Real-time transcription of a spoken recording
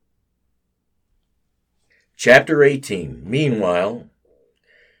Chapter 18. Meanwhile,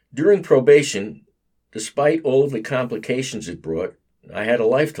 during probation, despite all of the complications it brought, I had a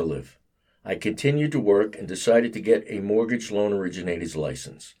life to live. I continued to work and decided to get a mortgage loan originator's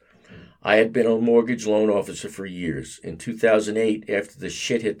license. I had been a mortgage loan officer for years. In 2008, after the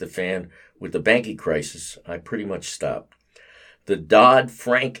shit hit the fan with the banking crisis, I pretty much stopped. The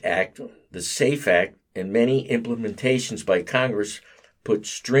Dodd-Frank Act, the SAFE Act, and many implementations by Congress put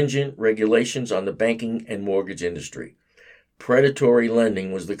stringent regulations on the banking and mortgage industry. Predatory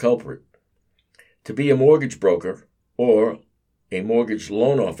lending was the culprit. To be a mortgage broker or a mortgage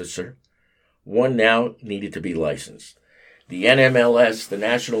loan officer, one now needed to be licensed. The NMLS, the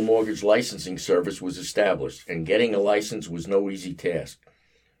National Mortgage Licensing Service, was established, and getting a license was no easy task.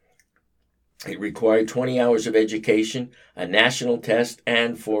 It required 20 hours of education, a national test,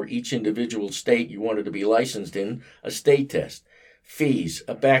 and for each individual state you wanted to be licensed in, a state test. Fees,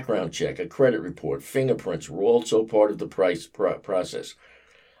 a background check, a credit report, fingerprints were also part of the process.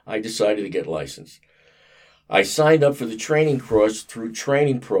 I decided to get licensed. I signed up for the training course through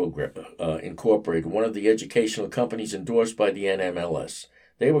Training Program Incorporated, one of the educational companies endorsed by the NMLS.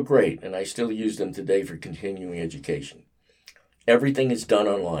 They were great, and I still use them today for continuing education. Everything is done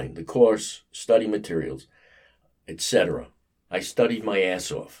online, the course, study materials, etc. I studied my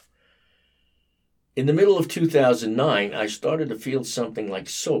ass off. In the middle of 2009, I started to feel something like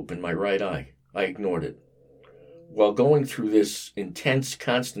soap in my right eye. I ignored it. While going through this intense,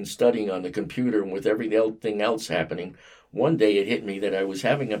 constant studying on the computer and with everything else happening, one day it hit me that I was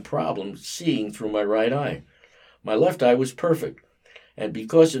having a problem seeing through my right eye. My left eye was perfect, and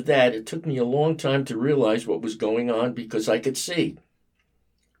because of that, it took me a long time to realize what was going on because I could see.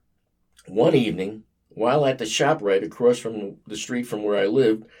 One evening, while at the shop right across from the street from where I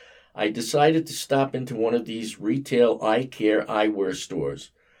lived, I decided to stop into one of these retail eye care eyewear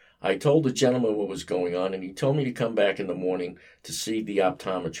stores. I told the gentleman what was going on, and he told me to come back in the morning to see the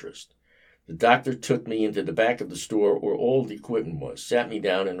optometrist. The doctor took me into the back of the store where all the equipment was, sat me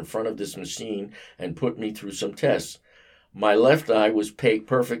down in front of this machine, and put me through some tests. My left eye was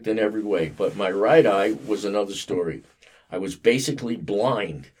perfect in every way, but my right eye was another story. I was basically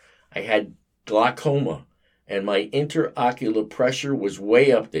blind. I had glaucoma, and my interocular pressure was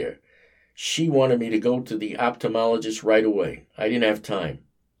way up there. She wanted me to go to the ophthalmologist right away. I didn't have time.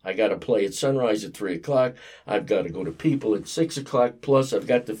 I got to play at Sunrise at 3 o'clock. I've got to go to People at 6 o'clock. Plus, I've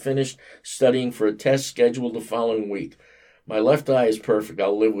got to finish studying for a test scheduled the following week. My left eye is perfect.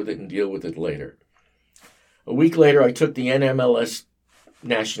 I'll live with it and deal with it later. A week later, I took the NMLS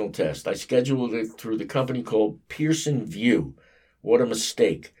national test. I scheduled it through the company called Pearson VUE. What a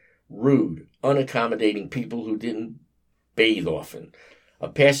mistake. Rude, unaccommodating people who didn't bathe often. A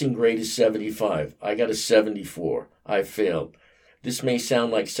passing grade is 75. I got a 74. I failed. This may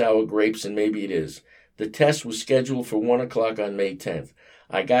sound like sour grapes, and maybe it is. The test was scheduled for 1 o'clock on May 10th.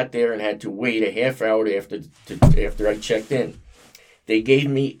 I got there and had to wait a half hour after I checked in. They gave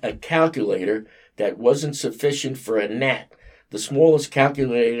me a calculator that wasn't sufficient for a gnat, the smallest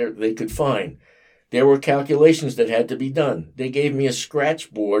calculator they could find. There were calculations that had to be done. They gave me a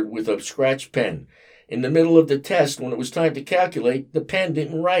scratch board with a scratch pen. In the middle of the test, when it was time to calculate, the pen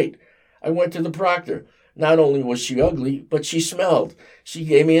didn't write. I went to the proctor. Not only was she ugly, but she smelled. She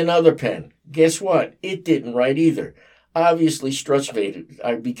gave me another pen. Guess what? It didn't write either. Obviously frustrated,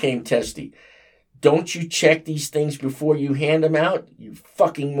 I became testy. Don't you check these things before you hand them out, you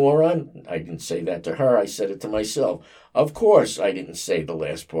fucking moron? I didn't say that to her. I said it to myself. Of course, I didn't say the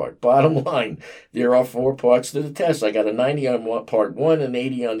last part. Bottom line, there are 4 parts to the test. I got a 90 on part 1 and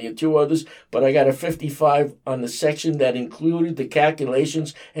 80 on the 2 others, but I got a 55 on the section that included the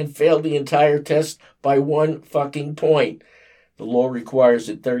calculations and failed the entire test by 1 fucking point. The law requires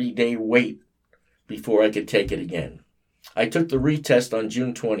a 30-day wait before I could take it again. I took the retest on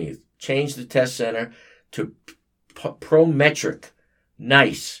June 20th. Changed the test center to Prometric.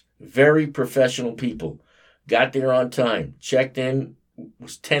 Nice, very professional people. Got there on time. Checked in,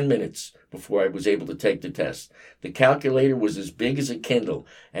 was 10 minutes before I was able to take the test. The calculator was as big as a Kindle,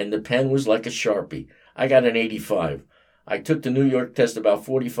 and the pen was like a Sharpie. I got an 85. I took the New York test about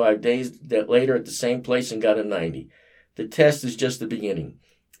 45 days later at the same place and got a 90. The test is just the beginning.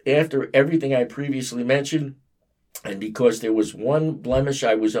 After everything I previously mentioned, and because there was one blemish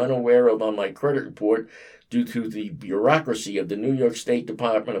I was unaware of on my credit report due to the bureaucracy of the New York State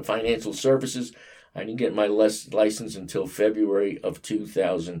Department of Financial Services, I didn't get my license until February of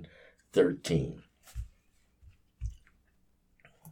 2013.